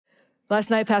Last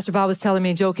night, Pastor Bob was telling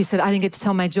me a joke. He said, I didn't get to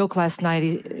tell my joke last night.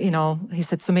 He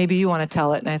said, so maybe you want to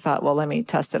tell it. And I thought, well, let me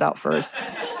test it out first.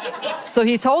 So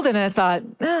he told it, and I thought,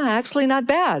 actually not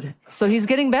bad. So he's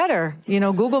getting better.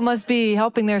 Google must be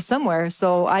helping there somewhere.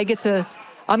 So I'm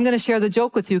going to share the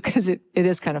joke with you because it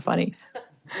is kind of funny.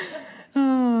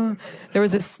 There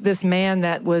was this man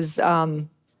that was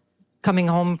coming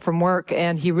home from work,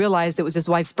 and he realized it was his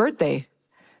wife's birthday.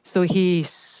 So he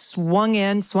swung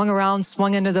into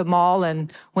the mall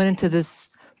and went into this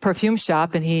perfume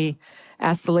shop, and he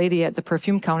asked the lady at the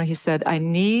perfume counter, he said, I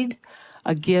need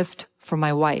a gift for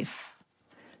my wife.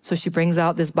 So she brings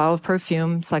out this bottle of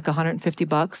perfume. It's like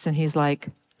 $150. And he's like,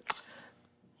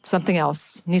 something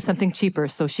else. Need something cheaper.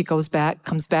 So she comes back,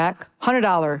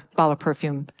 $100 bottle of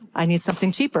perfume. I need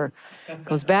something cheaper.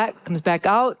 Comes back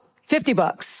out,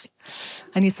 $50.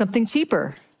 I need something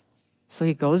cheaper. So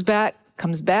he goes back,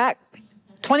 comes back,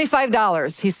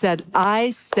 $25. He said,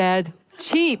 I said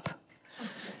cheap.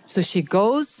 So she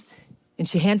goes and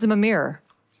she hands him a mirror.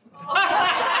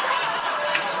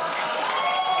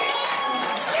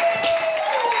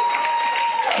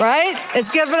 Right?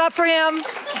 Let's give it up for him.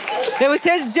 It was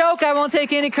his joke. I won't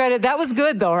take any credit. That was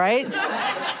good though, right?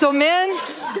 So men,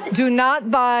 do not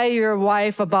buy your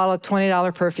wife a bottle of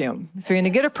 $20 perfume. If you're going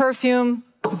to get her perfume,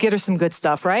 get her some good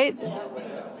stuff, right?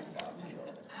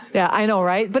 Yeah, I know,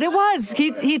 right? But it was.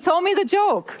 He told me the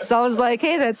joke. So I was like,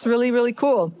 hey, that's really, really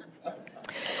cool.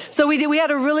 So we had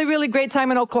a really, really great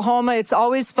time in Oklahoma. It's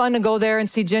always fun to go there and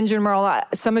see Ginger and Merle.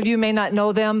 Some of you may not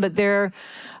know them, but they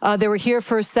were here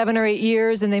for 7 or 8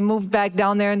 years, and they moved back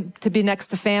down there to be next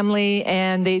to family,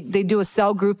 and they do a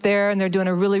cell group there, and they're doing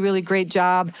a really, really great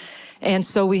job. And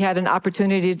so we had an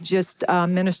opportunity to just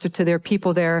minister to their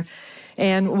people there.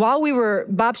 And while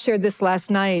Bob shared this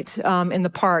last night in the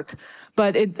park,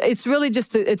 but it's really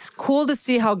just, it's cool to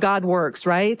see how God works,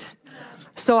 right?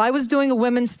 So I was doing a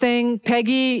women's thing.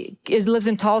 Peggy lives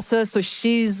in Tulsa, so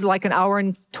she's like an hour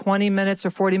and 20 minutes or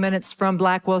 40 minutes from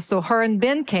Blackwell. So her and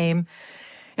Ben came.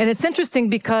 And it's interesting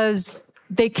because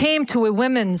they came to a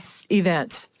women's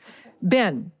event.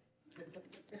 Ben.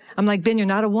 I'm like, Ben, you're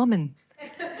not a woman.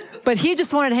 But he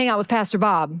just wanted to hang out with Pastor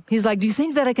Bob. He's like, do you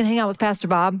think that I can hang out with Pastor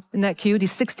Bob? Isn't that cute?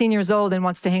 He's 16 years old and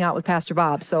wants to hang out with Pastor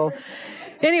Bob. So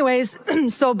anyways,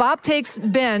 so Bob takes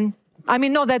Ben. I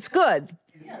mean, no, that's good.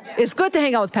 It's good to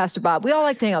hang out with Pastor Bob. We all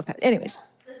like to hang out with Pastor. Anyways.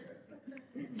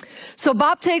 So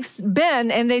Bob takes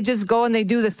Ben, and they just go and they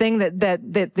do the thing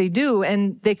that they do.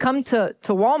 And they come to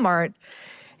Walmart,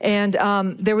 and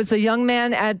there was a young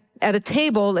man at a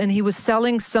table, and he was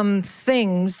selling some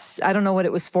things. I don't know what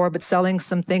it was for, but selling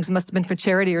some things. It must have been for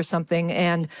charity or something.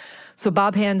 And so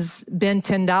Bob hands Ben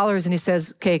 $10, and he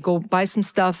says, okay, go buy some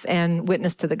stuff and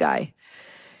witness to the guy.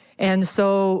 And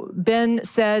so Ben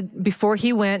said, before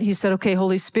he went, he said, okay,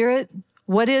 Holy Spirit,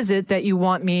 what is it that you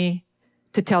want me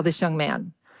to tell this young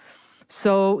man?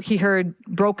 So he heard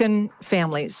broken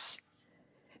families.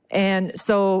 And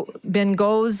so Ben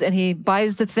goes and he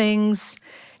buys the things,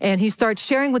 and he starts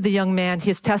sharing with the young man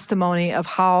his testimony of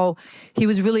how he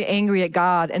was really angry at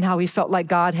God and how he felt like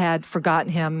God had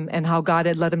forgotten him and how God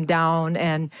had let him down,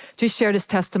 and just shared his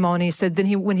testimony. He said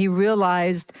then when he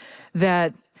realized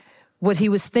that what he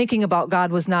was thinking about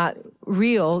God was not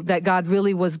real, that God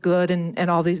really was good, and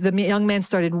all these, the young man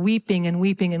started weeping and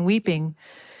weeping and weeping.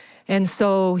 And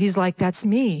so he's like, that's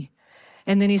me.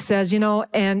 And then he says,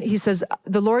 and he says,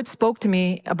 the Lord spoke to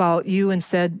me about you and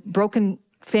said, broken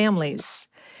families.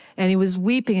 And he was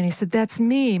weeping, and he said, that's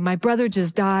me. My brother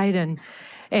just died, and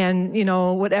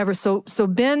whatever. So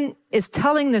Ben is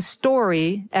telling this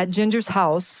story at Ginger's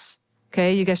house.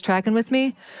 Okay, you guys tracking with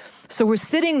me? So we're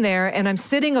sitting there, and I'm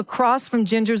sitting across from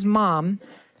Ginger's mom,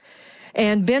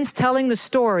 and Ben's telling the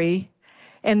story,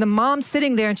 and the mom's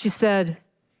sitting there, and she said,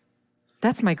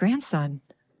 that's my grandson.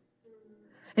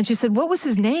 And she said, what was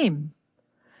his name?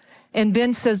 And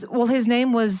Ben says, well, his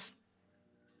name was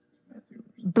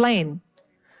Blaine.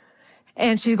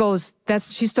 And she goes,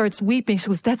 she starts weeping. She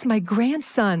goes, that's my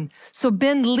grandson. So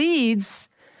Ben leads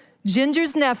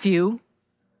Ginger's nephew,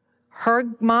 her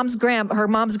mom's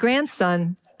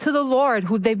grandson, to the Lord,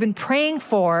 who they've been praying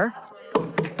for.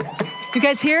 You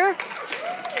guys hear?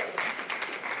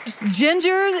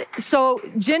 Ginger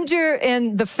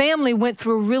and the family went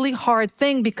through a really hard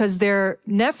thing because their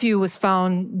nephew was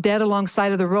found dead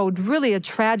alongside of the road. Really a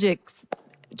tragic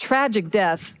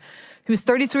death. He was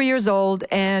 33 years old,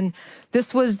 and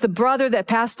this was the brother that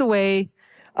passed away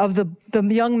of the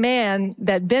young man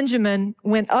that Benjamin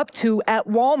went up to at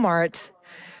Walmart,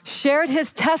 shared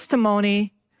his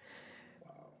testimony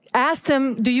asked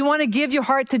him, do you want to give your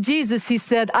heart to Jesus? He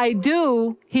said, I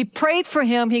do. He prayed for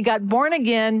him. He got born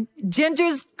again.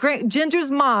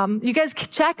 Ginger's mom. You guys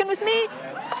checking with me?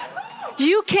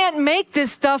 You can't make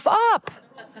this stuff up.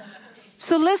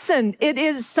 So listen,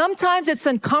 sometimes it's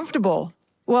uncomfortable.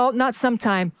 Well, not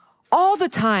sometime, all the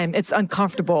time it's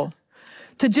uncomfortable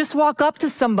to just walk up to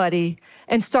somebody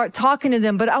and start talking to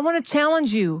them. But I want to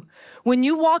challenge you. When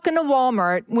you walk into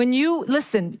Walmart,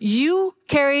 you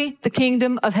carry the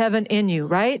kingdom of heaven in you,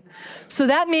 right? So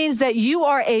that means that you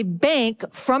are a bank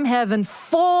from heaven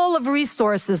full of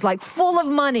resources, like full of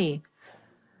money,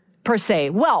 per se,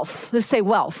 wealth. Let's say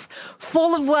wealth,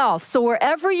 full of wealth. So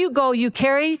wherever you go, you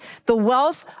carry the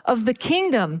wealth of the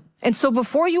kingdom. And so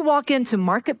before you walk into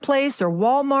Marketplace or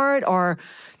Walmart or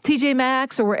TJ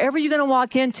Maxx or wherever you're going to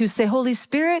walk into, say, Holy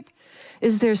Spirit,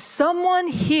 is there someone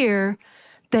here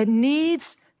that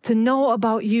needs to know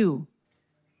about you?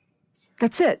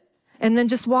 That's it. And then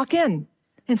just walk in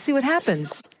and see what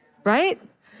happens, right?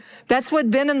 That's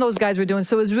what Ben and those guys were doing.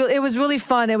 So it was really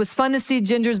fun. It was fun to see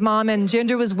Ginger's mom, and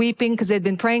Ginger was weeping because they'd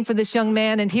been praying for this young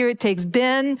man. And here it takes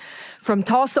Ben from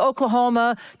Tulsa,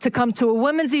 Oklahoma to come to a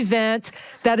women's event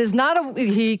that is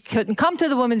he couldn't come to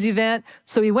the women's event.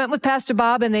 So he went with Pastor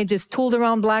Bob and they just tooled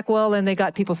around Blackwell and they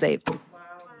got people saved.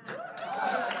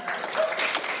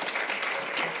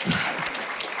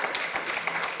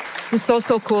 It's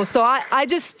so cool. So I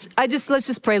just let's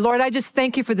just pray. Lord, I just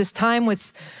thank you for this time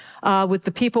with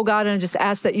the people, God, and I just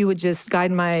ask that you would just guide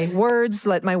my words,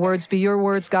 let my words be your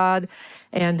words, God,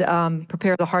 and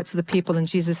prepare the hearts of the people in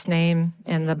Jesus' name.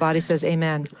 And the body says,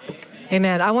 amen.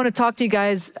 Amen. I want to talk to you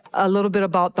guys a little bit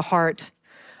about the heart.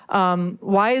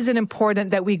 Why is it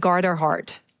important that we guard our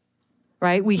heart?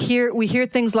 Right? We hear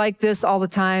things like this all the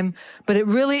time, but it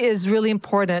really is really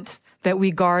important that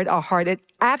we guard our heart. It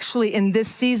actually, in this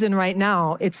season right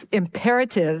now, it's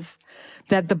imperative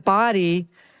that the body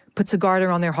puts a guard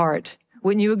around their heart.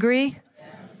 Wouldn't you agree?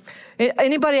 Yes.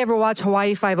 Anybody ever watch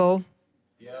Hawaii Five-0?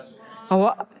 Yes.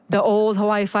 The old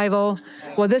Hawaii Five-0?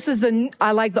 Well,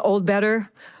 I like the old better,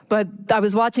 but I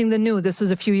was watching the new. This was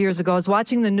a few years ago. I was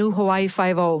watching the new Hawaii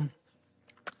Five-0.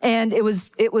 And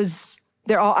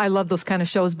I love those kind of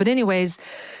shows. But anyways,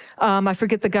 I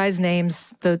forget the guys'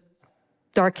 names, the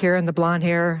dark hair and the blonde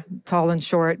hair, tall and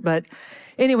short. But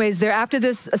anyways, they're after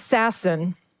this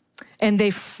assassin, and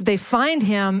they find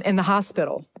him in the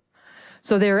hospital.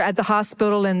 So they're at the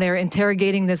hospital and they're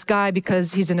interrogating this guy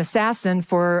because he's an assassin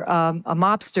for a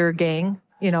mobster gang,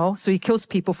 so he kills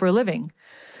people for a living.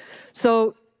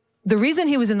 So the reason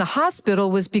he was in the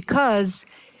hospital was because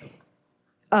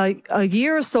a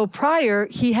year or so prior,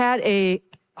 he had a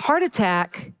heart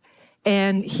attack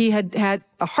and he had had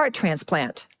a heart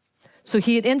transplant. So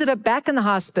he had ended up back in the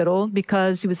hospital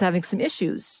because he was having some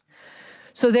issues.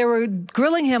 So they were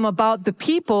grilling him about the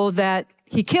people that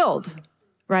he killed,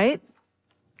 right?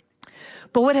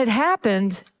 But what had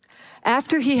happened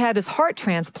after he had his heart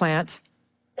transplant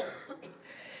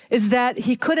is that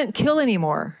he couldn't kill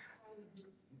anymore.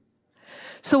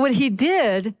 So what he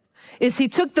did is he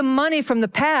took the money from the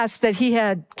past that he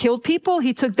had killed people.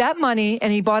 He took that money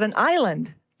and he bought an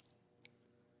island.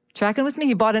 Tracking with me?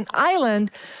 He bought an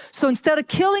island. So instead of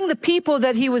killing the people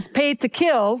that he was paid to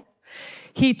kill,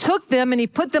 he took them and he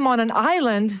put them on an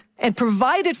island and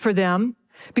provided for them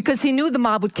because he knew the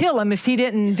mob would kill him if he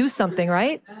didn't do something,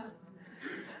 right?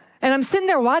 And I'm sitting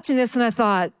there watching this and I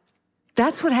thought,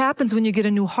 that's what happens when you get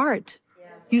a new heart.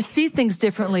 You see things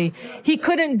differently. He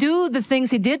couldn't do the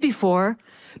things he did before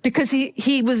because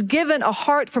he was given a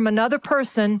heart from another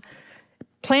person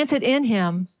planted in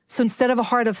him. So instead of a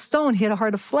heart of stone, he had a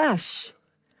heart of flesh.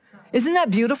 Isn't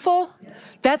that beautiful?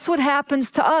 That's what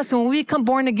happens to us. When we become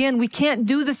born again, we can't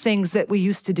do the things that we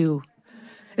used to do.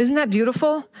 Isn't that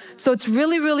beautiful? So it's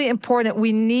really, really important.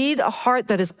 We need a heart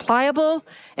that is pliable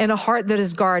and a heart that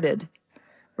is guarded,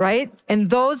 right?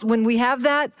 And when we have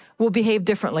that, we'll behave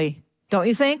differently. Don't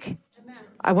you think? Amen.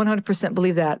 I 100%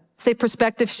 believe that. Say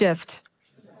perspective shift.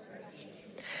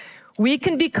 We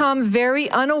can become very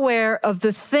unaware of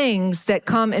the things that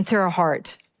come into our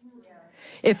heart.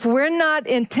 If we're not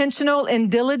intentional and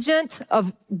diligent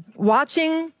of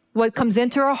watching what comes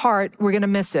into our heart, we're going to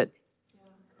miss it.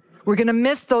 We're going to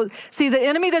miss those. See, the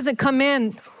enemy doesn't come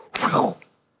in.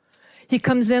 He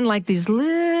comes in like these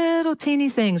little teeny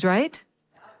things, right?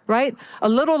 Right? A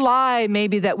little lie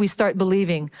maybe that we start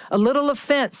believing. A little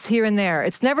offense here and there.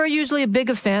 It's never usually a big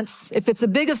offense. If it's a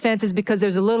big offense, it's because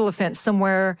there's a little offense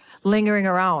somewhere lingering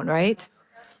around, right?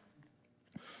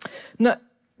 No,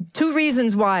 2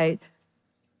 reasons why.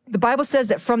 The Bible says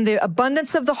that from the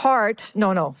abundance of the heart,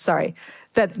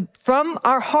 that from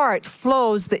our heart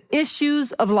flows the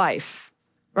issues of life,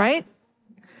 right?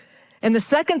 And the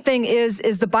second thing is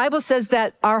the Bible says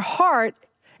that our heart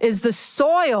is the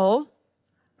soil,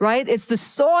 right? It's the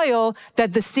soil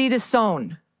that the seed is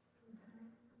sown.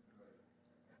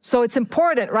 So it's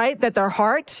important, right, that our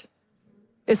heart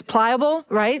is pliable,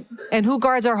 right? And who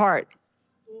guards our heart?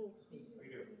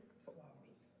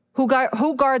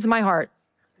 Who guards my heart?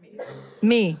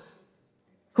 Me.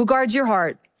 Who guards your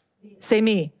heart? Say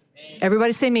me.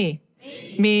 Everybody say me.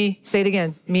 Me. Say it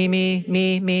again.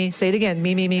 Me. Say it again.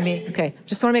 Me. Okay.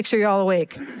 Just want to make sure you're all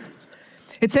awake.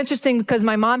 It's interesting because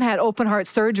my mom had open heart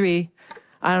surgery,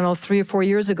 I don't know, 3 or 4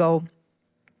 years ago.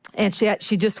 And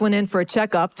she just went in for a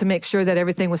checkup to make sure that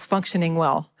everything was functioning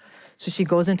well. So she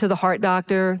goes into the heart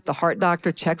doctor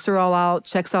checks her all out,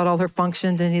 checks out all her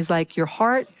functions. And he's like, your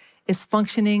heart is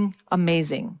functioning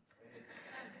amazing.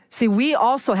 See, we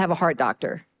also have a heart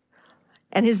doctor.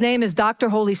 And his name is Dr.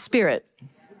 Holy Spirit.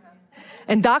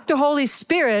 And Dr. Holy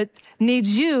Spirit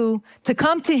needs you to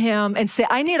come to him and say,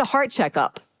 I need a heart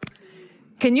checkup.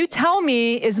 Can you tell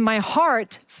me, is my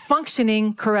heart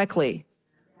functioning correctly?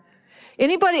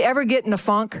 Anybody ever get in a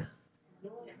funk?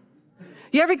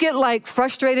 You ever get like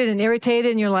frustrated and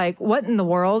irritated and you're like, what in the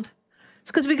world?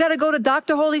 It's because we got to go to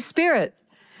Dr. Holy Spirit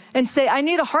and say, I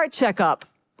need a heart checkup.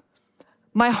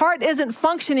 My heart isn't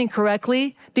functioning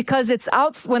correctly because it's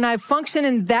out. When I function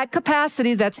in that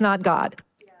capacity, that's not God,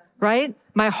 right?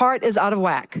 My heart is out of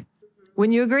whack.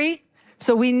 Wouldn't you agree?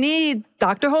 So we need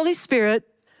Dr. Holy Spirit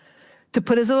to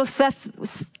put his little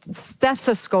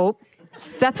stethoscope,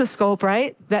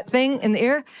 right? That thing in the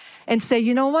ear, and say,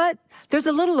 you know what? There's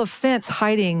a little offense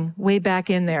hiding way back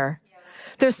in there.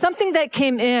 There's something that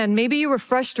came in. Maybe you were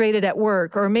frustrated at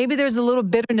work, or maybe there's a little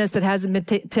bitterness that hasn't been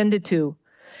tended to.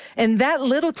 And that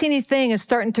little teeny thing is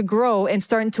starting to grow and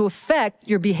starting to affect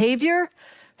your behavior,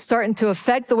 starting to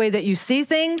affect the way that you see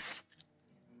things.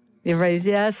 Everybody,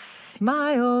 yes,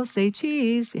 smile, say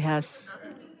cheese. Yes,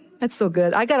 that's so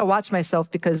good. I got to watch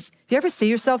myself because you ever see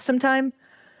yourself sometime?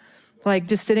 Like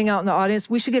just sitting out in the audience?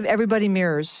 We should give everybody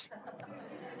mirrors,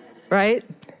 right?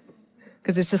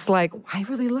 Because it's just like, I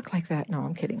really look like that. No,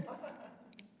 I'm kidding.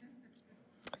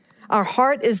 Our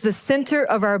heart is the center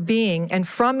of our being, and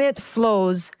from it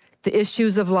flows the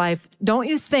issues of life. Don't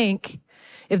you think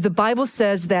if the Bible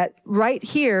says that right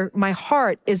here, my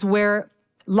heart is where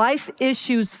life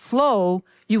issues flow,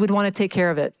 you would want to take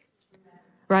care of it,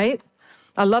 right?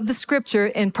 I love the scripture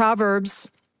in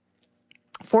Proverbs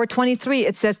 4:23.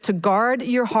 It says to guard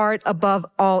your heart above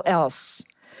all else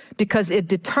because it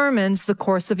determines the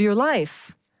course of your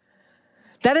life.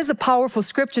 That is a powerful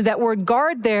scripture. That word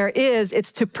guard there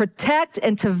it's to protect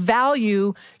and to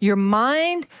value your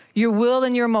mind, your will,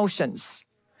 and your emotions.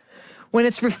 When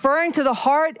it's referring to the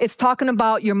heart, it's talking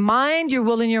about your mind, your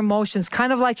will, and your emotions,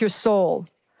 kind of like your soul.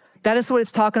 That is what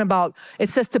it's talking about. It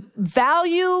says to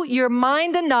value your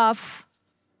mind enough.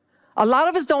 A lot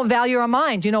of us don't value our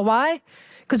mind. You know why?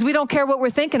 Because we don't care what we're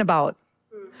thinking about.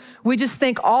 We just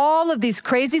think all of these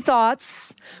crazy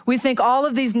thoughts. We think all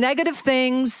of these negative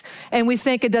things, and we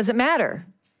think it doesn't matter.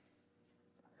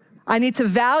 I need to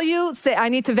value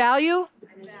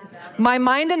my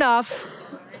mind enough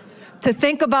to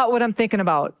think about what I'm thinking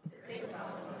about.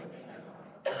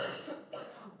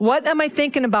 What am I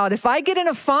thinking about? If I get in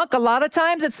a funk, a lot of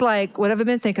times it's like, what have I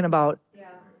been thinking about?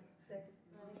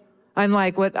 I'm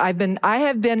like, I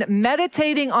have been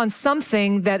meditating on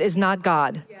something that is not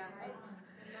God.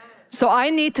 So I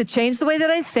need to change the way that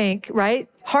I think, right?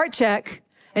 Heart check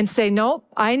and say, nope,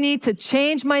 I need to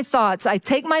change my thoughts. I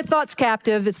take my thoughts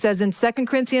captive. It says in 2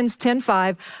 Corinthians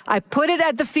 10:5, I put it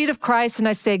at the feet of Christ and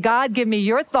I say, God, give me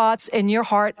your thoughts and your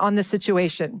heart on the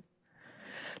situation.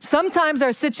 Sometimes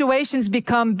our situations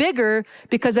become bigger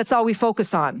because that's all we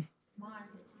focus on.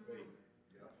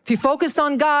 If you focus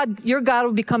on God, your God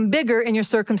will become bigger in your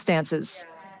circumstances.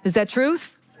 Is that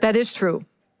truth? That is true.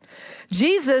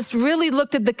 Jesus really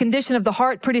looked at the condition of the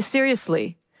heart pretty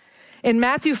seriously. In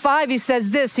Matthew 5, he says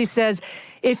this, he says,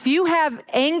 if you have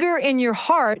anger in your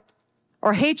heart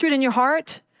or hatred in your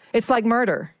heart, it's like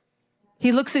murder.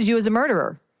 He looks at you as a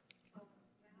murderer.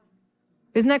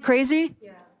 Isn't that crazy?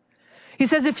 Yeah. He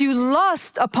says, if you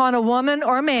lust upon a woman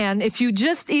or a man, if you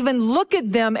just even look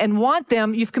at them and want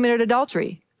them, you've committed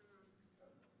adultery.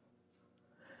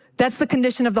 That's the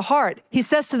condition of the heart. He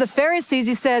says to the Pharisees,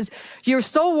 he says, you're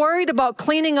so worried about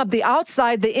cleaning up the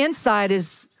outside, the inside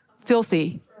is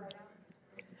filthy.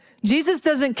 Jesus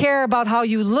doesn't care about how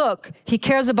you look. He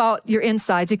cares about your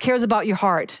insides. He cares about your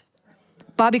heart.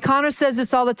 Bobby Conner says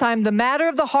this all the time. The matter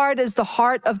of the heart is the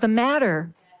heart of the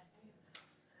matter.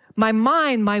 My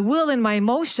mind, my will, and my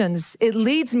emotions, it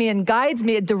leads me and guides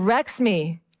me. It directs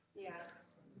me. Yeah.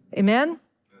 Amen?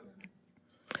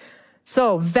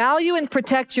 So value and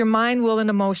protect your mind, will, and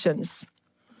emotions.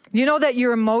 You know that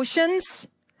your emotions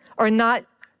are not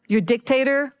your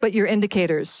dictator, but your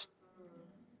indicators.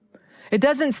 It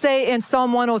doesn't say in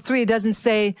Psalm 103, it doesn't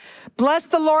say, bless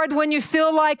the Lord when you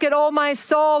feel like it, oh my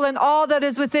soul, and all that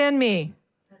is within me.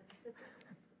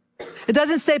 It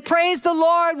doesn't say, praise the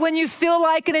Lord when you feel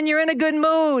like it and you're in a good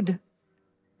mood.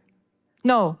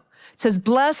 No, it says,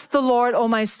 bless the Lord, oh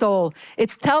my soul.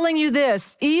 It's telling you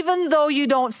this, even though you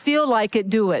don't feel like it,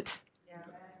 do it.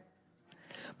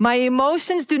 My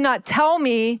emotions do not tell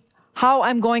me how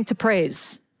I'm going to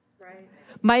praise.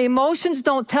 My emotions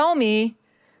don't tell me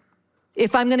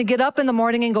if I'm going to get up in the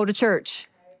morning and go to church.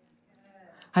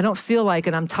 I don't feel like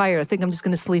it. I'm tired. I think I'm just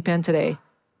going to sleep in today.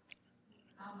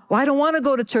 Well, I don't want to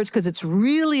go to church because it's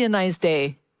really a nice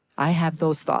day. I have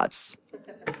those thoughts,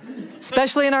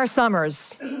 especially in our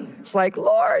summers. It's like,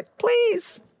 Lord,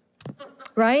 please,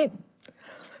 right?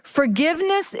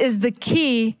 Forgiveness is the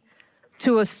key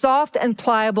to a soft and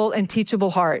pliable and teachable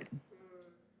heart.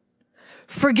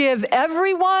 Forgive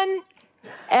everyone,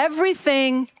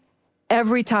 everything,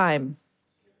 every time.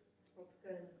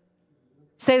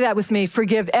 Say that with me.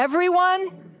 Forgive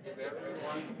everyone,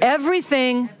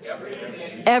 everything,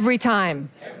 every time.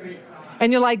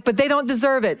 And you're like, but they don't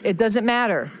deserve it. It doesn't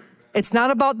matter. It's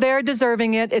not about their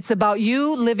deserving it. It's about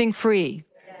you living free.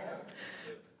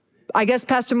 I guess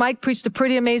Pastor Mike preached a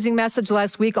pretty amazing message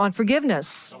last week on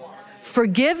forgiveness.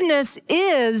 Forgiveness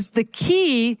is the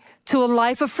key to a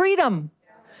life of freedom.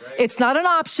 It's not an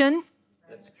option.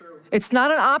 It's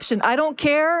not an option. I don't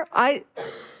care. I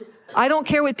don't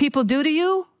care what people do to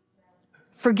you.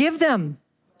 Forgive them.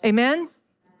 Amen.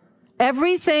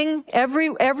 Everything,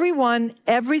 everyone,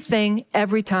 everything,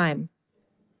 every time.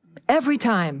 Every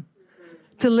time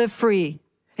to live free.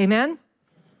 Amen.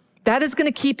 That is going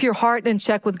to keep your heart in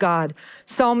check with God.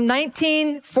 Psalm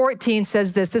 19:14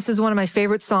 says this. This is one of my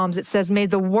favorite Psalms. It says, may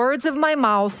the words of my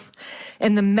mouth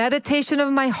and the meditation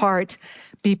of my heart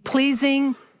be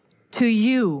pleasing to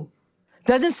you.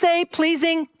 Doesn't say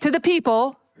pleasing to the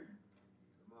people.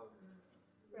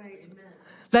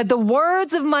 Let the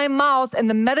words of my mouth and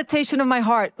the meditation of my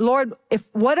heart, Lord,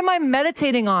 what am I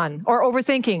meditating on or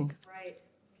overthinking? Right.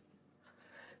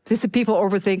 This is people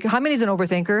overthink. How many is an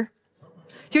overthinker?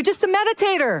 You're just a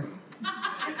meditator.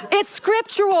 It's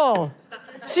scriptural.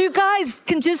 So you guys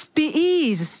can just be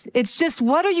ease. It's just,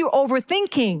 what are you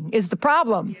overthinking is the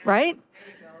problem, right?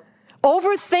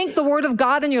 Overthink the word of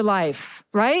God in your life,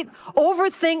 right?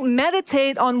 Overthink,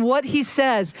 meditate on what he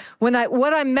says. What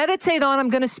I meditate on, I'm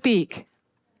going to speak.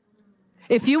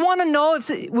 If you want to know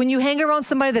when you hang around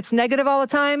somebody that's negative all the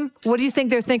time, what do you think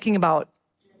they're thinking about?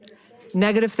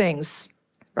 Negative things,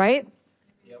 right?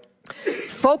 Yep.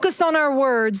 Focus on our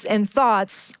words and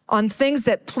thoughts on things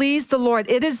that please the Lord.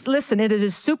 It is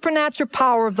a supernatural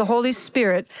power of the Holy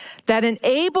Spirit that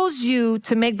enables you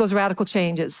to make those radical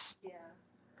changes. Yeah.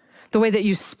 The way that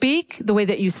you speak, the way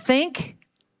that you think.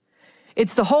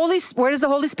 It's where does the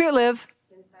Holy Spirit live?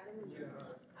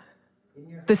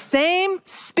 The same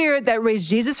Spirit that raised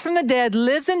Jesus from the dead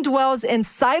lives and dwells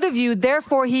inside of you.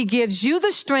 Therefore, he gives you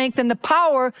the strength and the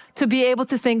power to be able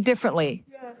to think differently.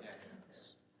 Yeah.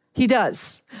 He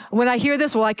does. When I hear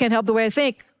this, well, I can't help the way I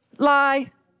think.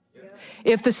 Lie. Yeah.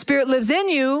 If the Spirit lives in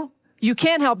you, you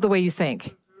can't help the way you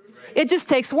think. It just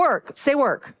takes work. Say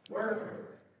work. Work.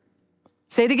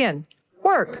 Say it again.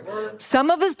 Work. Work.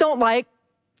 Some of us don't like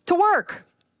to work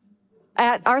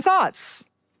at our thoughts.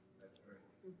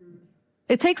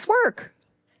 It takes work.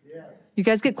 Yes. You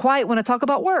guys get quiet when I talk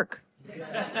about work.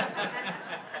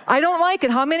 I don't like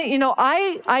it. How many,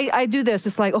 I do this.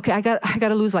 It's like, okay, I got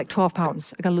to lose like 12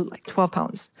 pounds. I got to lose like 12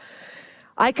 pounds.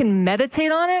 I can meditate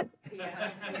on it.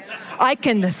 I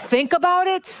can think about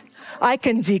it. I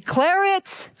can declare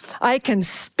it. I can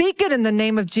speak it in the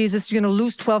name of Jesus. You're going to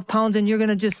lose 12 pounds and you're going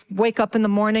to just wake up in the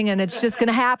morning and it's just going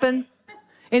to happen.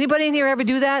 Anybody in here ever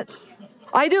do that?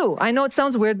 I do. I know it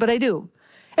sounds weird, but I do.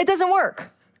 It doesn't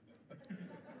work.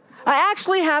 I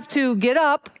actually have to get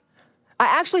up. I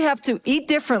actually have to eat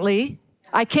differently.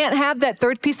 I can't have that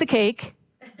third piece of cake.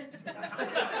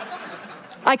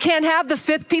 I can't have the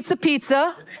fifth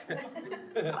pizza.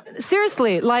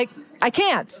 Seriously, I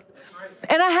can't.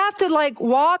 And I have to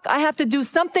walk. I have to do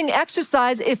something,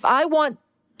 exercise if I want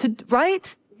to,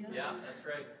 right? Yeah, that's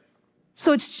right.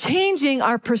 So it's changing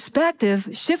our perspective,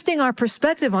 shifting our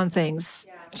perspective on things.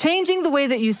 Changing the way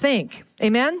that you think.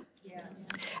 Amen? Yeah.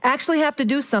 Actually have to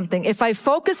do something. If I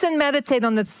focus and meditate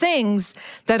on the things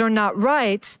that are not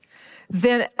right,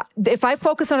 then if I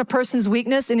focus on a person's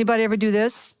weakness, anybody ever do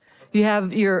this?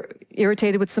 You're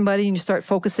irritated with somebody and you start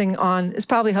focusing on, it's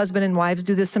probably husband and wives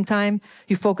do this sometime.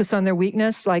 You focus on their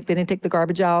weakness, like they didn't take the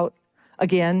garbage out,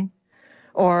 again?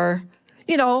 Or,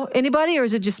 anybody, or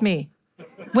is it just me?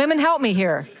 Women, help me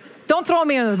here. Don't throw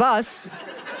me under the bus.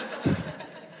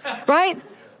 Right?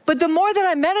 But the more that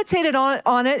I meditated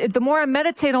on it, the more I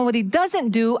meditate on what he doesn't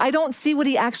do, I don't see what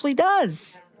he actually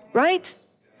does. Right?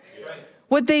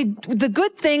 The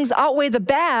good things outweigh the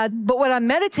bad, but what I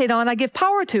meditate on, I give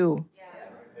power to.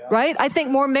 Right? I think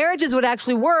more marriages would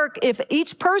actually work if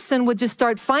each person would just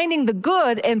start finding the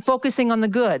good and focusing on the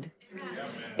good.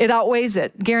 It outweighs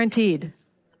it, guaranteed.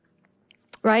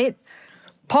 Right?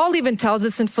 Paul even tells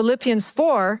us in Philippians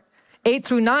 4, 8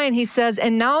 through 9, he says,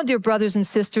 and now, dear brothers and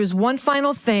sisters, one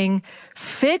final thing,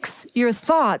 fix your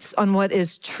thoughts on what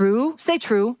is true. Say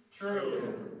true.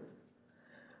 True.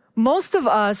 Most of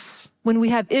us, when we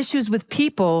have issues with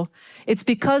people, it's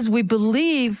because we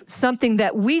believe something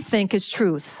that we think is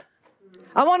truth.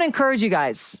 I want to encourage you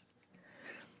guys.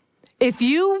 If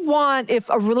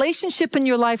a relationship in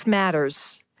your life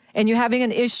matters and you're having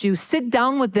an issue, sit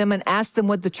down with them and ask them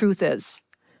what the truth is.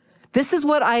 This is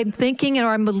what I'm thinking or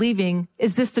I'm believing.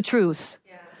 Is this the truth?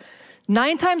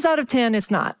 9 times out of 10,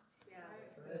 it's not.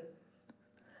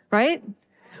 Right?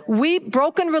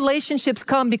 Broken relationships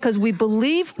come because we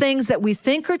believe things that we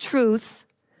think are truth,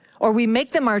 or we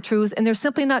make them our truth, and they're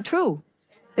simply not true.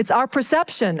 It's our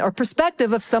perception or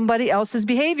perspective of somebody else's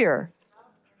behavior.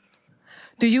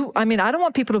 I don't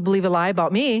want people to believe a lie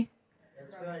about me.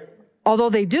 Although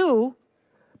they do,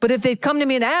 but if they'd come to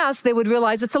me and ask, they would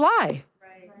realize it's a lie.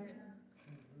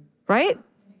 Right?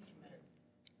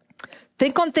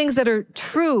 Think on things that are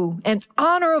true and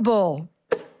honorable.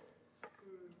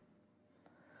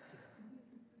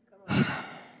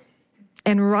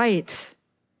 And right,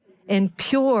 and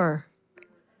pure,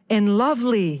 and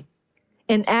lovely,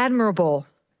 and admirable.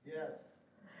 Yes.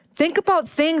 Think about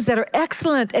things that are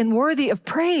excellent and worthy of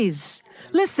praise.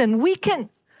 Listen, we can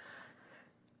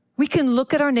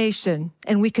look at our nation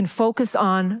and we can focus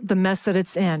on the mess that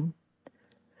it's in.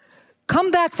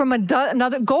 Come back from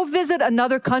go visit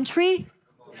another country,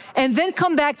 and then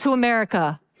come back to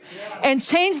America and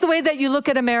change the way that you look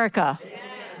at America.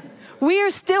 We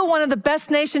are still one of the best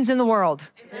nations in the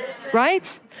world,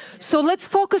 right? So let's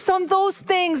focus on those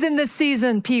things in this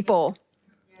season, people.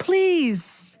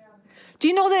 Please. Do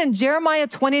you know that in Jeremiah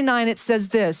 29, it says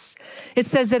this? It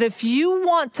says that if you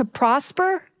want to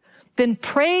prosper, then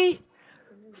pray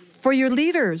for your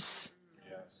leaders.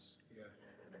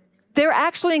 They're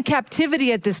actually in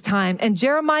captivity at this time. And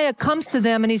Jeremiah comes to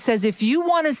them and he says, if you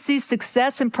want to see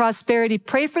success and prosperity,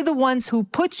 pray for the ones who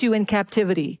put you in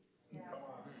captivity.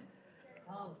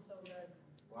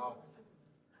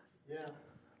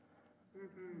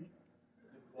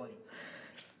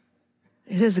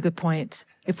 It is a good point.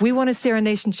 If we want to see our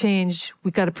nation change,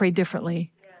 we've got to pray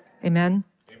differently. Amen?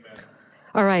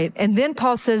 All right. And then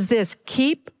Paul says this,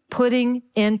 keep putting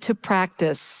into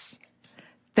practice.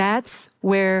 That's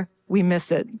where we miss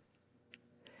it.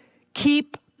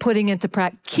 Keep putting into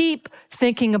practice. Keep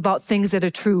thinking about things that are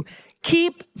true.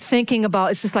 Keep thinking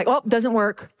about, it's just like, oh, doesn't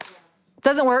work.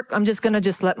 Doesn't work. I'm just going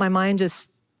to let my mind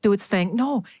just do its thing.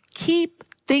 No, keep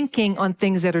thinking on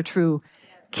things that are true.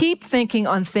 Keep thinking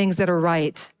on things that are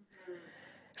right.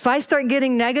 If I start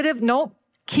getting negative, nope.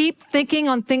 Keep thinking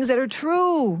on things that are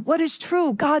true. What is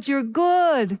true? God, you're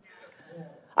good.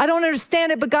 I don't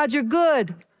understand it, but God, you're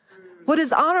good. What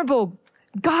is honorable?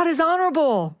 God is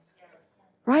honorable.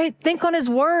 Right? Think on his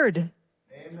word.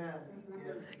 Amen.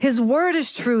 His word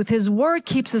is truth. His word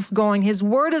keeps us going. His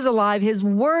word is alive. His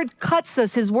word cuts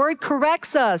us. His word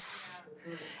corrects us.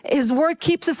 His word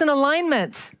keeps us in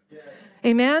alignment.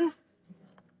 Amen?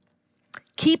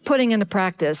 Keep putting into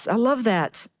practice. I love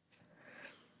that.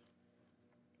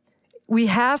 We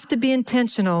have to be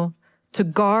intentional to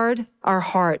guard our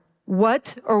heart.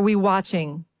 What are we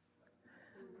watching?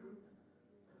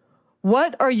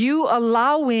 What are you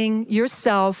allowing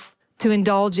yourself to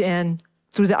indulge in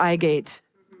through the eye gate?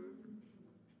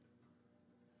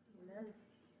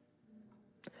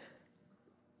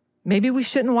 Maybe we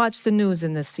shouldn't watch the news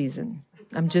in this season.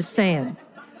 I'm just saying.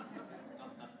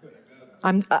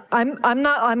 I'm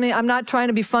not trying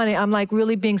to be funny. I'm like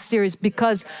really being serious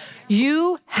because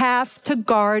you have to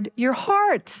guard your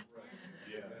heart.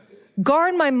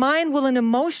 Guard my mind, will, and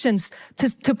emotions.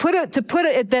 To put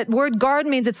it, that word guard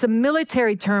means it's a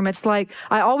military term. It's like,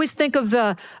 I always think of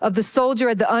the soldier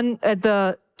at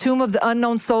the tomb of the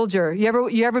unknown soldier.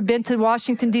 You ever been to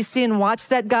Washington, D.C. and watched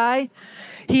that guy?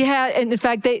 And in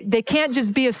fact, they can't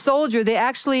just be a soldier. They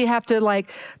actually have to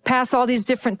pass all these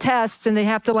different tests, and they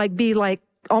have to be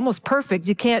almost perfect.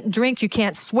 You can't drink, you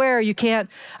can't swear, you can't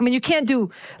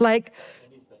do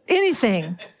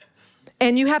anything.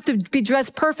 And you have to be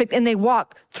dressed perfect. And they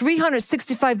walk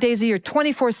 365 days a year,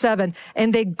 24/7.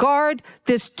 And they guard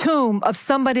this tomb of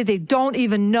somebody they don't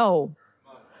even know.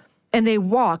 And they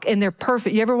walk and they're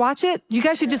perfect. You ever watch it? You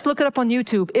guys should just look it up on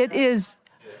YouTube. It is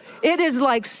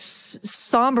like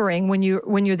sombering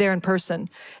when you're there in person.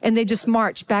 And they just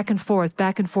march back and forth,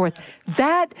 back and forth.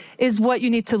 That is what you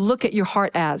need to look at your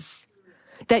heart as.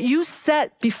 That you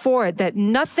set before it, that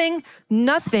nothing,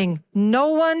 no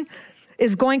one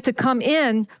is going to come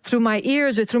in through my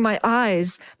ears or through my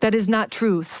eyes that is not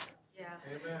truth. Yeah.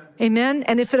 Amen.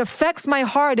 And if it affects my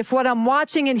heart, if what I'm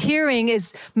watching and hearing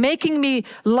is making me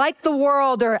like the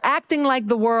world or acting like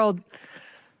the world,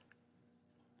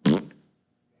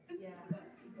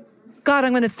 God,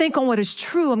 I'm going to think on what is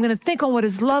true. I'm going to think on what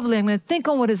is lovely. I'm going to think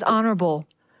on what is honorable.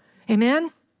 Amen.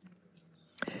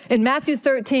 In Matthew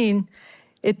 13,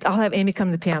 I'll have Amy come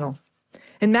to the piano.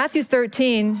 In Matthew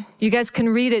 13, you guys can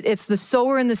read it. It's the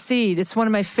sower and the seed. It's one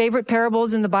of my favorite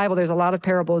parables in the Bible. There's a lot of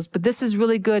parables, but this is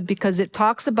really good because it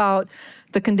talks about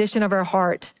the condition of our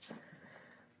heart.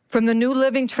 From the New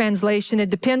Living Translation, it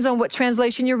depends on what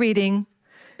translation you're reading,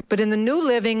 but in the New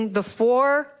Living, the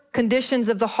 4 conditions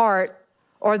of the heart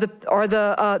or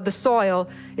the soil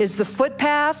is the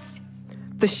footpath,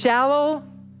 the shallow,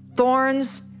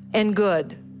 thorns, and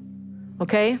good.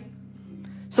 Okay?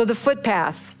 So the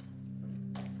footpath.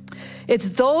 It's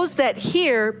those that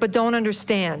hear but don't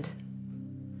understand.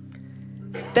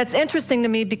 That's interesting to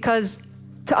me because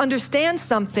to understand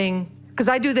something, because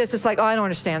I do this, it's like, oh, I don't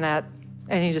understand that.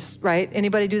 And you just, right?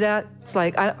 Anybody do that? It's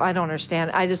like, I don't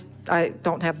understand. I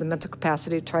don't have the mental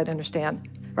capacity to try to understand,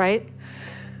 right?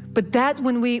 But that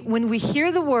when we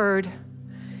hear the word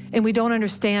and we don't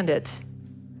understand it,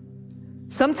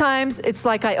 sometimes it's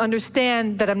like I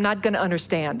understand that I'm not going to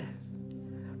understand.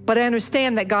 But I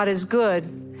understand that God is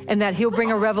good and that he'll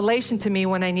bring a revelation to me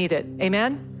when I need it.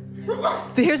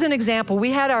 Amen? Here's an example.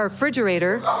 We had our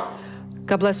refrigerator.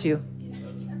 God bless you.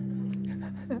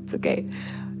 That's okay.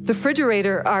 The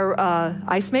refrigerator, our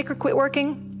ice maker quit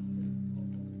working.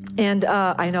 And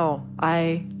I know,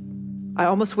 I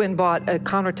almost went and bought a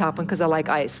countertop one because I like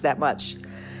ice that much.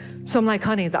 So I'm like,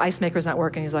 honey, the ice maker's not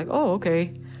working. He's like, oh,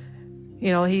 okay.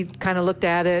 You know, he kind of looked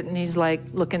at it and he's like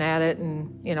looking at it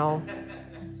and, you know,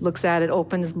 looks at it,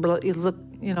 opens,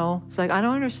 it's like, I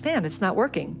don't understand. It's not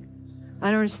working.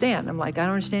 I don't understand. I'm like, I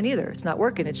don't understand either. It's not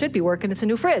working. It should be working. It's a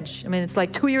new fridge. I mean, it's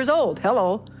like 2 years old.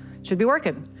 Hello. It should be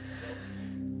working.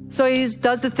 So he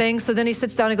does the thing. So then he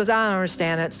sits down and goes, I don't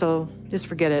understand it. So just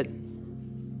forget it.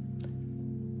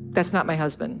 That's not my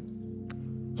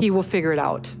husband. He will figure it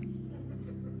out.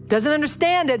 Doesn't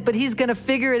understand it, but he's going to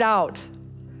figure it out.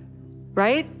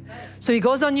 Right? So he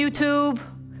goes on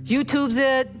YouTubes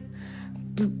it,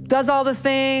 does all the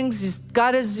things.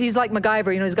 He's like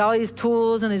MacGyver, you know, he's got all these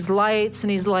tools and his lights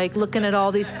and he's like looking at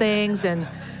all these things and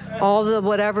all the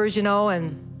whatevers, you know,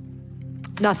 and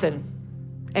nothing.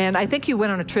 And I think he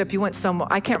went on a trip. He went somewhere.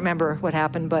 I can't remember what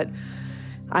happened, but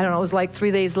I don't know. It was like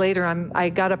 3 days later. I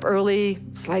got up early.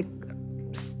 It's like,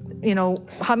 you know,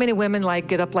 how many women like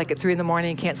get up like at 3 in the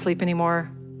morning and can't sleep anymore?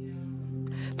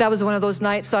 That was one of those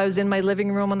nights. So I was in my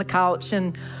living room on the couch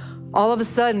and all of a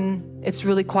sudden it's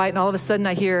really quiet. And all of a sudden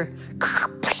I hear,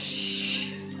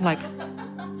 I'm like,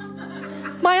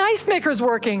 my ice maker's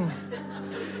working.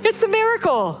 It's a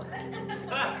miracle.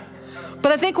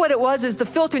 But I think what it was is the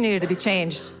filter needed to be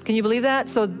changed. Can you believe that?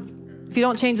 So if you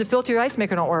don't change the filter, your ice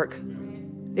maker don't work.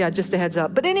 Yeah, just a heads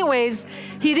up. But anyways,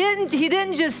 he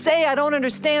didn't just say, I don't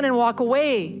understand and walk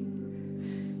away.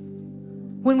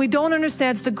 When we don't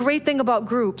understand, it's the great thing about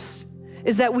groups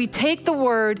is that we take the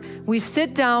word, we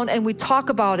sit down and we talk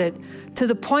about it to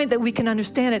the point that we can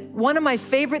understand it. One of my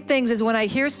favorite things is when I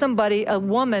hear somebody, a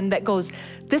woman that goes,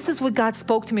 this is what God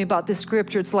spoke to me about this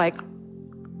scripture. It's like,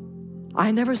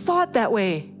 I never saw it that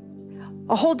way.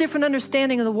 A whole different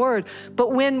understanding of the word.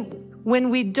 But when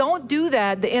we don't do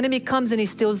that, the enemy comes and he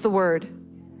steals the word,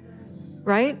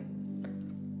 right?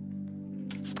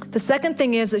 The second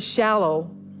thing is a shallow.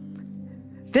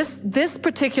 This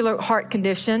particular heart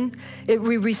condition,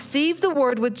 we receive the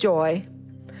word with joy,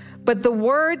 but the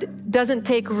word doesn't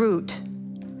take root.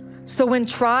 So when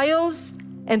trials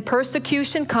and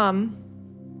persecution come,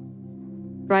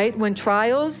 right? When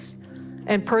trials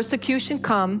and persecution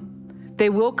come, they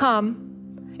will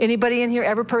come. Anybody in here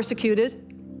ever persecuted?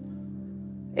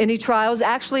 Any trials?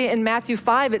 Actually, in Matthew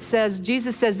 5, it says,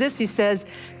 Jesus says this, he says,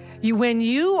 when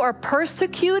you are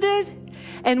persecuted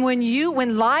and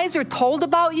when lies are told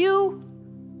about you,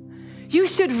 you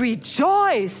should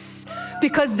rejoice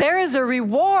because there is a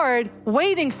reward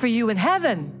waiting for you in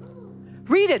heaven.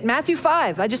 Read it, Matthew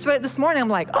 5. I just read it this morning. I'm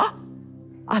like, oh,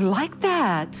 I like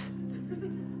that.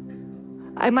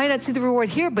 I might not see the reward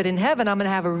here, but in heaven, I'm going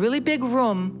to have a really big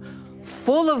room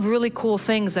full of really cool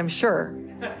things, I'm sure.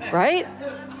 Right?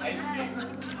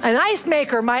 An ice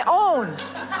maker, my own.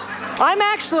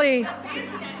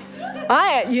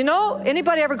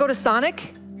 Anybody ever go to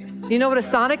Sonic? You know what a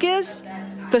Sonic is?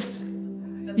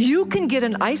 You can get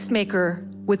an ice maker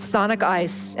with Sonic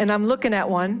ice, and I'm looking at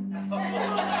one.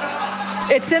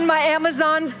 It's in my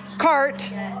Amazon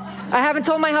cart. I haven't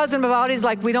told my husband about it. He's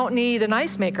like, we don't need an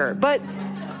ice maker. But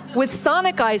with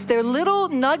Sonic ice, they're little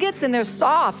nuggets and they're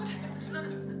soft.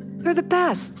 They're the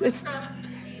best. It's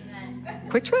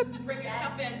Quick Trip?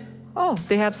 Oh,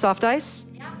 they have soft ice?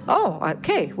 Oh,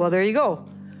 okay. Well, there you go.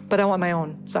 But I want my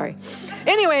own. Sorry.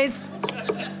 Anyways,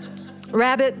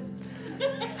 rabbit.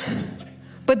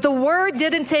 But the word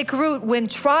didn't take root. When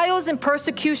trials and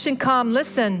persecution come,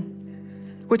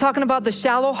 listen, we're talking about the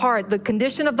shallow heart, the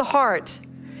condition of the heart.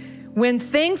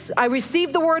 I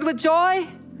receive the word with joy.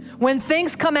 When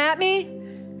things come at me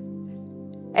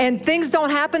and things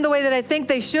don't happen the way that I think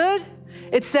they should,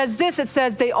 it says this, it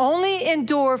says, they only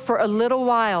endure for a little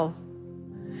while.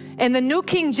 In the New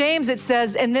King James, it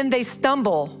says, and then they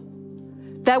stumble.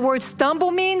 That word stumble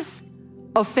means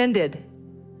offended.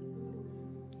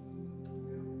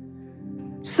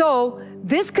 So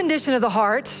this condition of the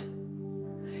heart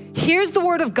hears the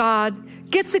word of God,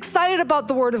 gets excited about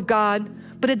the word of God,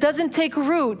 but it doesn't take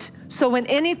root. So when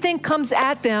anything comes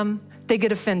at them, they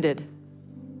get offended.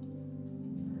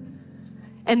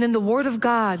 And then the word of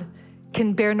God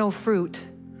can bear no fruit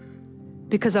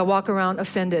because I walk around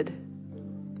offended.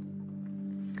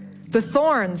 The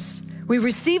thorns, we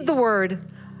receive the word,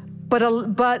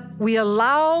 but we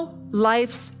allow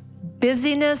life's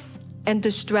busyness and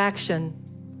distraction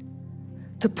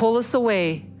to pull us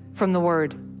away from the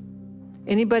word.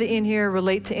 Anybody in here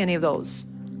relate to any of those?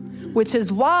 Which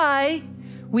is why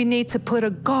we need to put a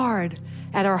guard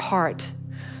at our heart.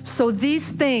 So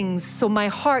my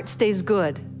heart stays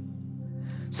good.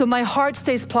 So my heart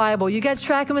stays pliable. You guys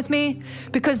tracking with me?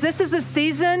 Because this is a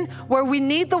season where we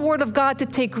need the word of God to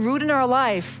take root in our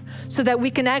life so that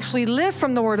we can actually live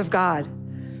from the word of God.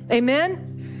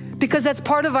 Amen? Because that's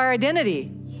part of our identity.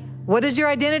 What is your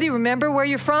identity? Remember where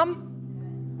you're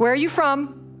from? Where are you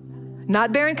from?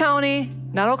 Not Barron County,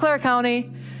 not Eau Claire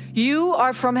County. You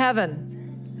are from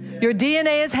heaven. Your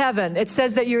DNA is heaven. It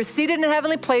says that you're seated in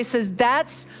heavenly places.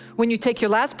 That's when you take your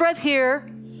last breath here.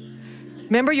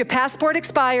 Remember, your passport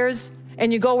expires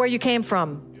and you go where you came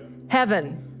from.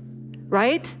 Heaven,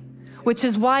 right? Which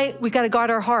is why we got to guard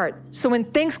our heart. So when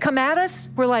things come at us,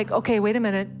 we're like, okay, wait a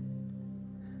minute.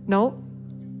 No,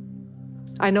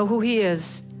 I know who he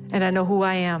is and I know who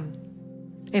I am.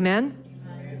 Amen?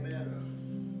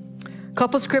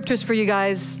 Couple scriptures for you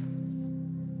guys.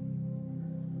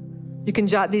 You can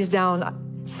jot these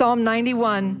down. Psalm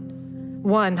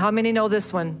 91:1. How many know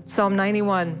this one? Psalm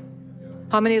 91.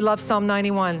 How many love Psalm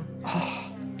 91?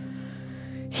 Oh.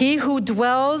 He who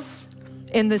dwells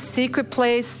in the secret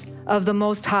place of the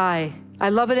Most High. I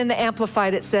love it in the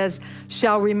Amplified. It says,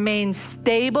 shall remain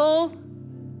stable.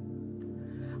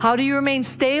 How do you remain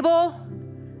stable?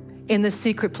 In the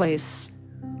secret place.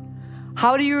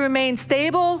 How do you remain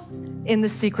stable? In the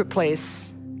secret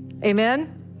place.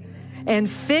 Amen? And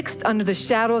fixed under the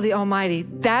shadow of the Almighty.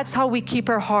 That's how we keep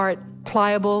our heart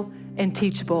pliable and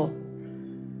teachable.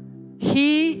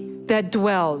 He that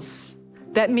dwells,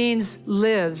 that means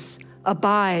lives,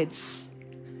 abides.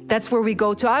 That's where we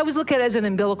go to. I always look at it as an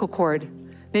umbilical cord,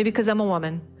 maybe because I'm a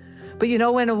woman. But you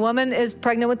know, when a woman is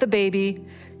pregnant with the baby,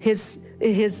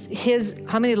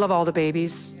 how many love all the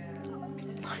babies?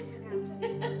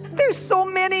 There's so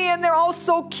many and they're all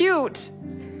so cute.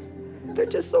 They're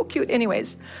just so cute.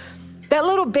 Anyways, that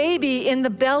little baby in the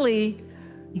belly,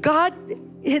 God,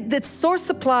 the source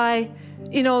supply,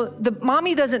 you know, the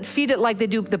mommy doesn't feed it like they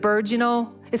do the birds, you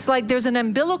know. It's like there's an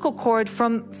umbilical cord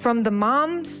from the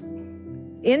mom's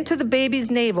into the baby's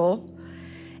navel,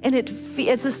 and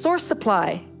it's a source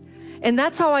supply. And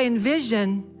that's how I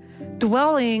envision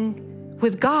dwelling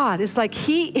with God. It's like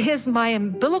he is my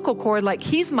umbilical cord, like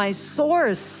he's my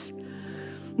source.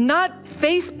 Not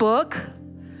Facebook,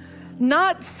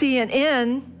 not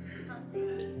CNN,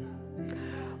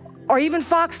 or even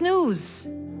Fox News.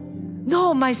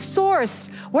 No, my source.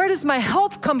 Where does my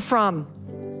help come from?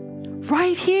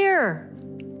 Right here.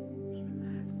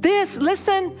 This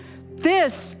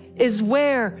is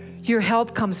where your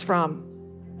help comes from.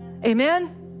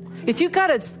 Amen? If you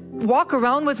gotta walk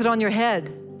around with it on your head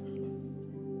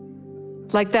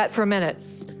like that for a minute,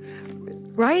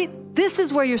 right? This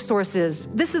is where your source is.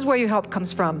 This is where your help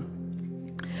comes from.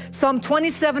 Psalm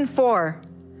 27:4.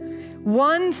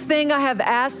 One thing I have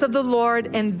asked of the Lord,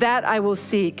 and that I will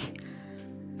seek,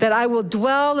 that I will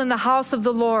dwell in the house of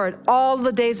the Lord all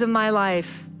the days of my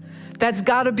life. That's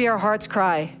got to be our heart's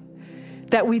cry,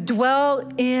 that we dwell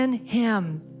in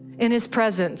him, in his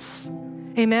presence.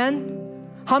 Amen?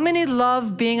 How many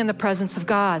love being in the presence of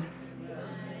God?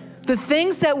 The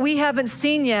things that we haven't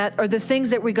seen yet are the things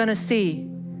that we're going to see.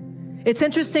 It's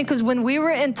interesting because when we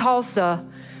were in Tulsa,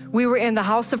 we were in the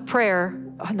house of prayer.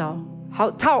 Oh, no.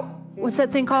 What's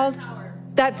that thing called?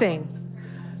 That thing.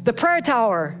 The prayer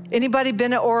tower. Anybody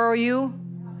been at ORU?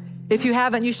 If you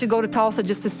haven't, you should go to Tulsa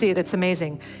just to see it. It's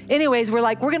amazing. Anyways, we're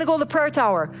like, we're going to go to the prayer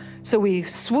tower. So we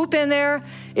swoop in there.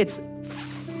 It's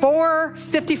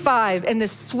 4:55, and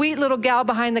this sweet little gal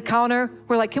behind the counter,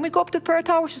 we're like, can we go up to the prayer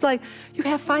tower? She's like, you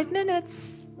have 5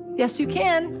 minutes. Yes, you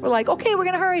can. We're like, okay, we're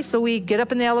going to hurry. So we get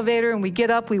up in the elevator, and we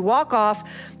get up, we walk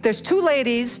off. There's 2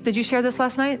 ladies. Did you share this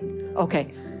last night?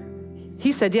 Okay.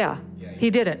 He said, yeah.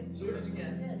 He didn't.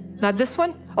 Not this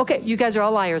one? Okay, you guys are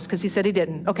all liars because he said he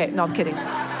didn't. Okay, no, I'm kidding.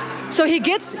 So we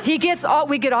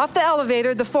get off the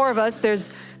elevator, the 4 of us.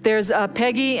 There's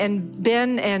Peggy and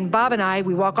Ben and Bob and I.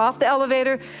 We walk off the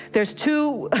elevator. There's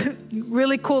 2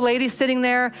 really cool ladies sitting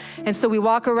there. And so we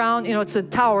walk around, it's a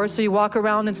tower. So you walk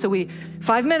around, and so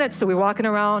 5 minutes. So we're walking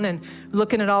around and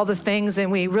looking at all the things,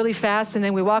 and we really fast. And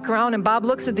then we walk around, and Bob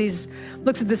looks at this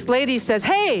lady, says,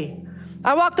 hey,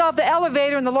 I walked off the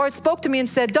elevator, and the Lord spoke to me and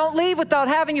said, don't leave without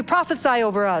having you prophesy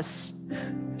over us.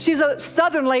 She's a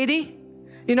Southern lady.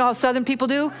 You know how Southern people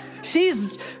do?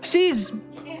 She's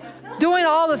doing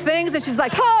all the things, and she's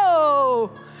like,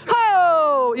 ho,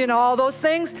 ho, all those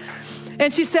things.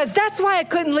 And she says, that's why I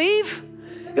couldn't leave.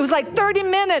 It was like 30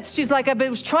 minutes. She's like, I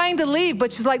was trying to leave,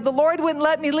 but she's like, the Lord wouldn't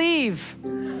let me leave.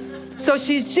 So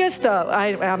she's just,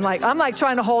 I'm like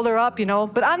trying to hold her up,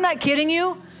 but I'm not kidding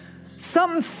you.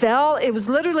 Something fell. It was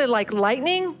literally like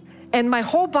lightning, and my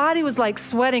whole body was like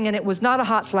sweating, and it was not a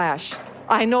hot flash.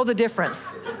 I know the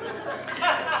difference.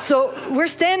 So we're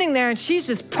standing there, and she's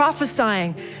just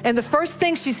prophesying. And the first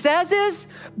thing she says is,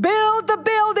 build the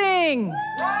building.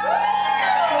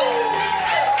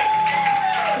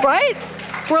 Right?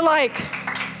 We're like,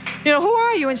 who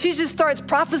are you? And she just starts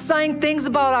prophesying things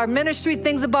about our ministry,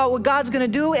 things about what God's going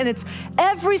to do. And it's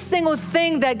every single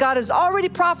thing that God has already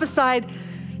prophesied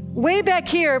way back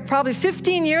here, probably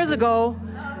 15 years ago.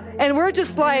 And we're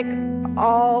just like,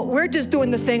 we're just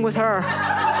doing the thing with her.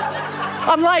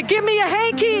 I'm like, give me a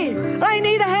hanky. I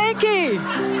need a hanky.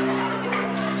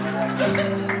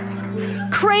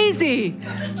 Crazy.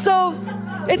 So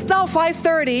it's now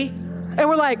 5:30, and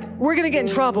we're like, we're going to get in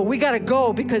trouble. We got to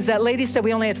go because that lady said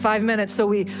we only had 5 minutes. So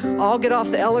we all get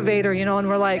off the elevator, and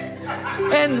we're like,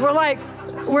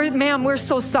 ma'am, we're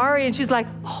so sorry. And she's like,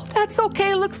 oh, that's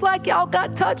okay. Looks like y'all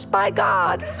got touched by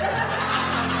God.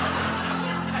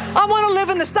 I want to live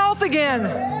in the South again.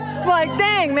 Like,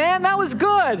 dang, man, that was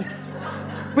good.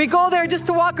 We go there just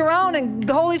to walk around, and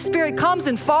the Holy Spirit comes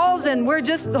and falls, and we're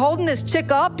just holding this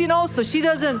chick up, so she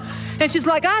doesn't, and she's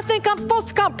like, I think I'm supposed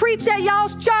to come preach at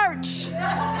y'all's church.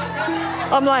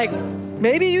 I'm like,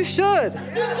 maybe you should.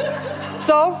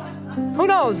 So, who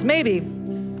knows, maybe.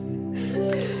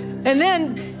 And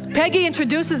then Peggy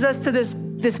introduces us to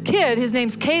this kid. His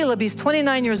name's Caleb. He's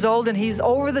 29 years old, and he's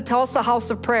over the Tulsa House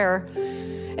of Prayer,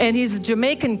 and he's a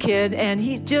Jamaican kid, and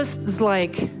he just is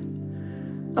like,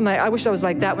 I'm like, I wish I was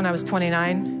like that when I was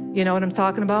 29. You know what I'm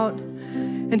talking about?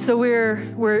 And so we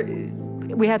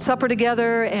had supper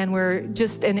together, and we're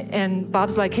just, and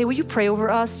Bob's like, hey, will you pray over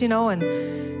us,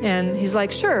 and he's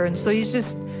like, sure. And so he's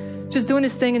just doing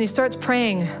his thing, and he starts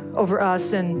praying over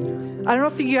us. And I don't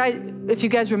know if you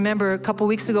guys remember a couple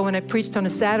weeks ago when I preached on a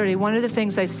Saturday, one of the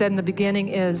things I said in the beginning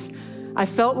is, I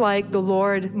felt like the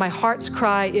Lord, my heart's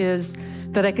cry is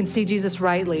that I can see Jesus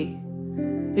rightly.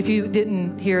 If you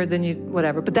didn't hear, then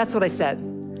whatever. But that's what I said.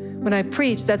 When I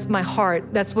preach, that's my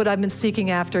heart. That's what I've been seeking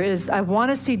after, is I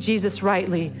want to see Jesus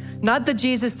rightly. Not the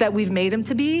Jesus that we've made him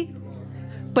to be,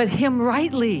 but him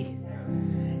rightly.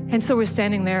 And so we're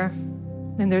standing there,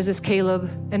 and there's this Caleb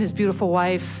and his beautiful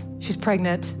wife. She's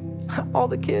pregnant. All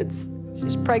the kids.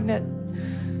 She's pregnant.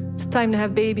 It's time to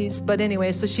have babies. But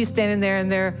anyway, so she's standing there, and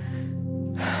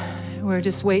we're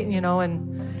just waiting,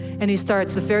 and he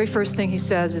starts, the very first thing he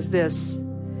says is this.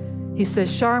 He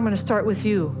says, Char, I'm going to start with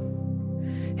you.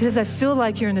 He says, I feel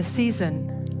like you're in a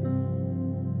season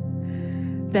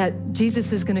that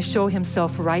Jesus is going to show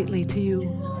himself rightly to you.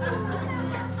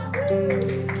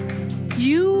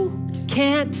 You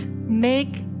can't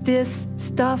make this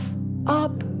stuff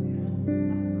up.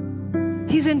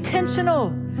 He's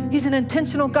intentional. He's an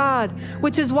intentional God,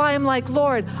 which is why I'm like,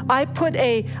 Lord, I put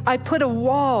a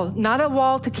wall, not a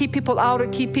wall to keep people out or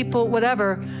keep people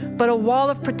whatever, but a wall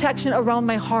of protection around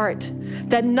my heart,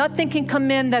 that nothing can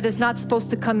come in that is not supposed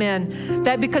to come in.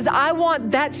 That because I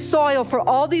want that soil for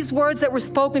all these words that were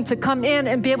spoken to come in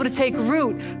and be able to take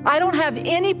root. I don't have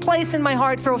any place in my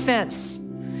heart for offense.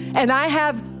 And I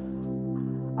have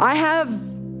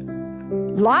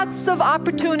lots of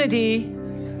opportunity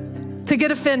to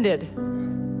get offended.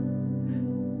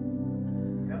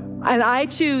 And I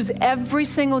choose every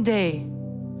single day,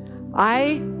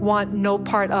 I want no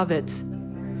part of it,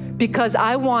 because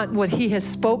I want what he has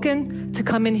spoken to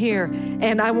come in here.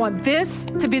 And I want this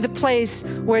to be the place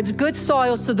where it's good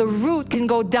soil so the root can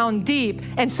go down deep.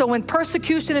 And so when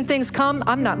persecution and things come,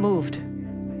 I'm not moved.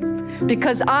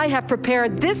 Because I have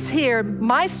prepared this here,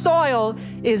 my soil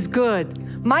is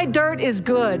good. My dirt is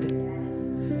good.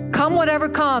 Come whatever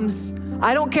comes,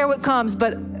 I don't care what comes,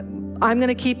 but I'm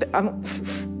gonna keep it.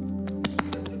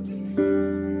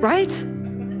 Right?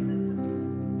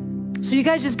 So you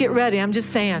guys just get ready. I'm just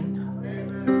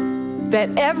saying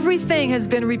that everything has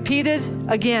been repeated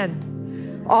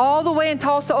again, all the way in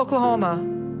Tulsa, Oklahoma,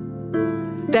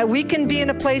 that we can be in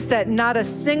a place that not a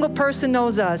single person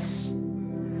knows us.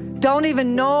 Don't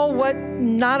even know what,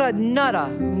 nada.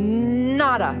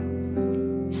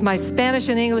 It's my Spanish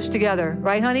and English together,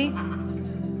 right, honey?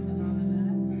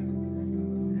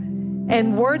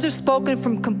 And words are spoken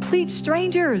from complete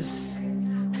strangers,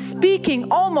 speaking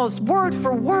almost word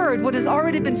for word what has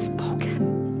already been spoken.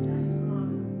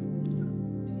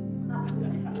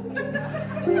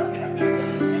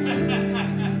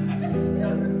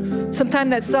 Sometimes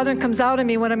that Southern comes out of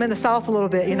me when I'm in the South a little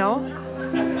bit, you know?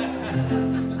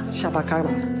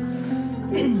 Shabakaba.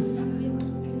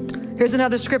 Here's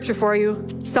another scripture for you.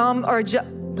 Some are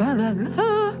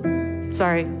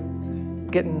sorry,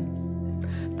 getting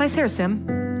nice hair,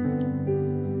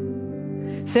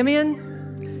 Simeon,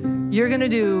 you're gonna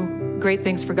do great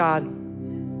things for God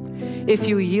if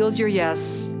you yield your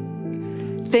yes.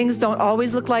 Things don't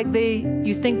always look like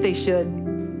you think they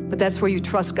should, but that's where you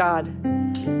trust God.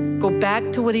 Go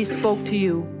back to what he spoke to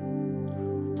you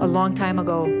a long time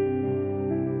ago.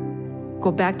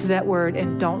 Go back to that word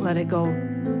and don't let it go.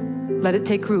 Let it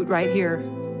take root right here.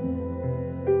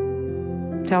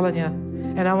 I'm telling you.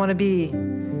 And I want to be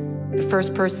the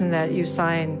first person that you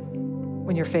sign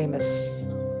when you're famous,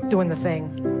 doing the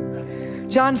thing.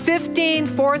 John 15,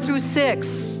 4 through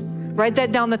 6. Write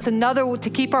that down. That's another to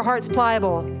keep our hearts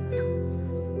pliable.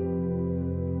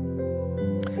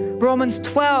 Romans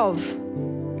 12,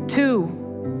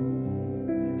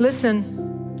 2. Listen.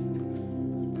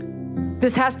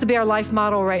 This has to be our life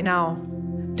motto right now.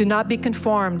 Do not be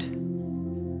conformed.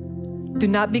 Do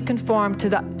not be conformed to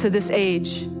this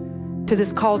age, to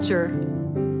this culture,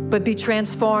 but be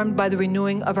transformed by the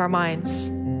renewing of our minds.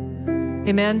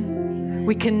 Amen?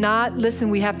 We cannot, listen,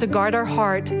 we have to guard our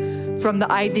heart from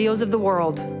the ideals of the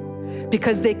world,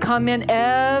 because they come in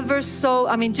ever so,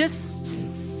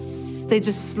 they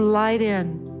just slide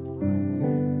in.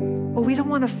 Well, we don't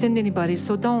want to offend anybody,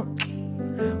 so don't.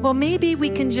 Well, maybe we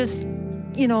can just,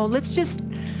 let's just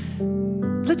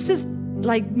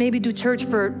like maybe do church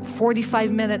for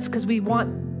 45 minutes because we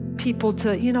want people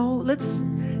to, you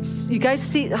guys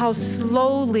see how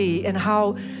slowly and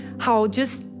how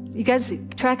just, you guys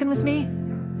tracking with me?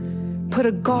 Put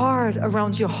a guard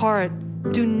around your heart.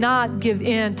 Do not give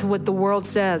in to what the world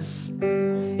says.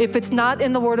 If it's not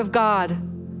in the Word of God,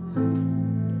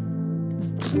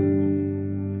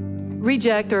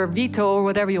 reject or veto or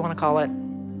whatever you want to call it.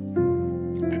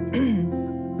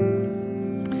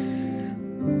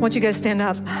 I want you guys to stand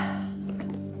up.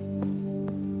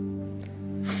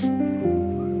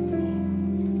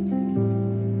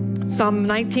 Psalm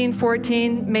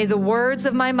 19:14, may the words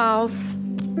of my mouth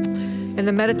and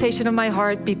the meditation of my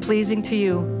heart be pleasing to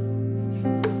you.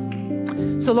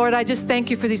 So Lord, I just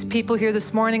thank you for these people here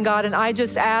this morning, God, and I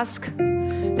just ask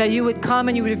that you would come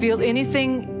and you would reveal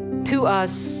anything to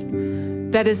us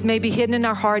that is maybe hidden in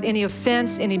our heart, any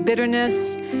offense, any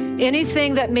bitterness,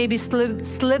 anything that maybe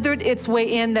slithered its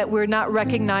way in that we're not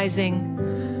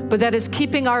recognizing, but that is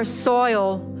keeping our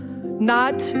soil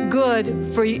not good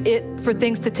for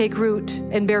things to take root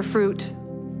and bear fruit.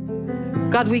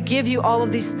 God, we give you all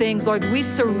of these things, Lord. We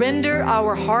surrender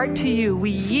our heart to you. We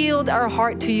yield our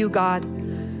heart to you, God.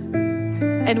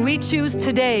 And we choose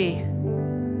today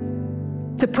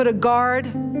to put a guard,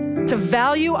 to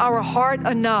value our heart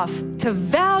enough, to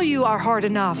value our heart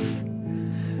enough,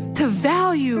 to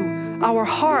value our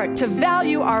heart, to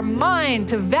value our mind,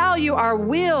 to value our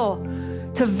will,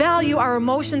 to value our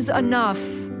emotions enough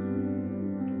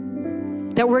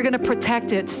that we're gonna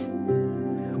protect it.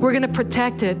 We're gonna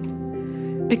protect it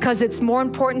because it's more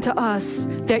important to us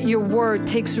that your word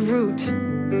takes root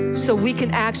so we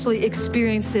can actually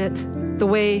experience it the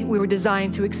way we were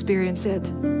designed to experience it.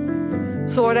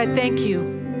 So Lord, I thank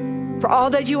you for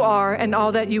all that you are and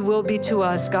all that you will be to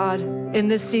us, God, in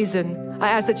this season. I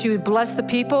ask that you would bless the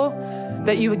people,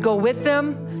 that you would go with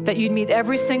them, that you'd meet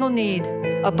every single need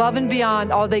above and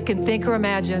beyond all they can think or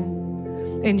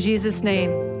imagine. In Jesus' name,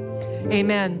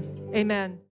 amen. Amen.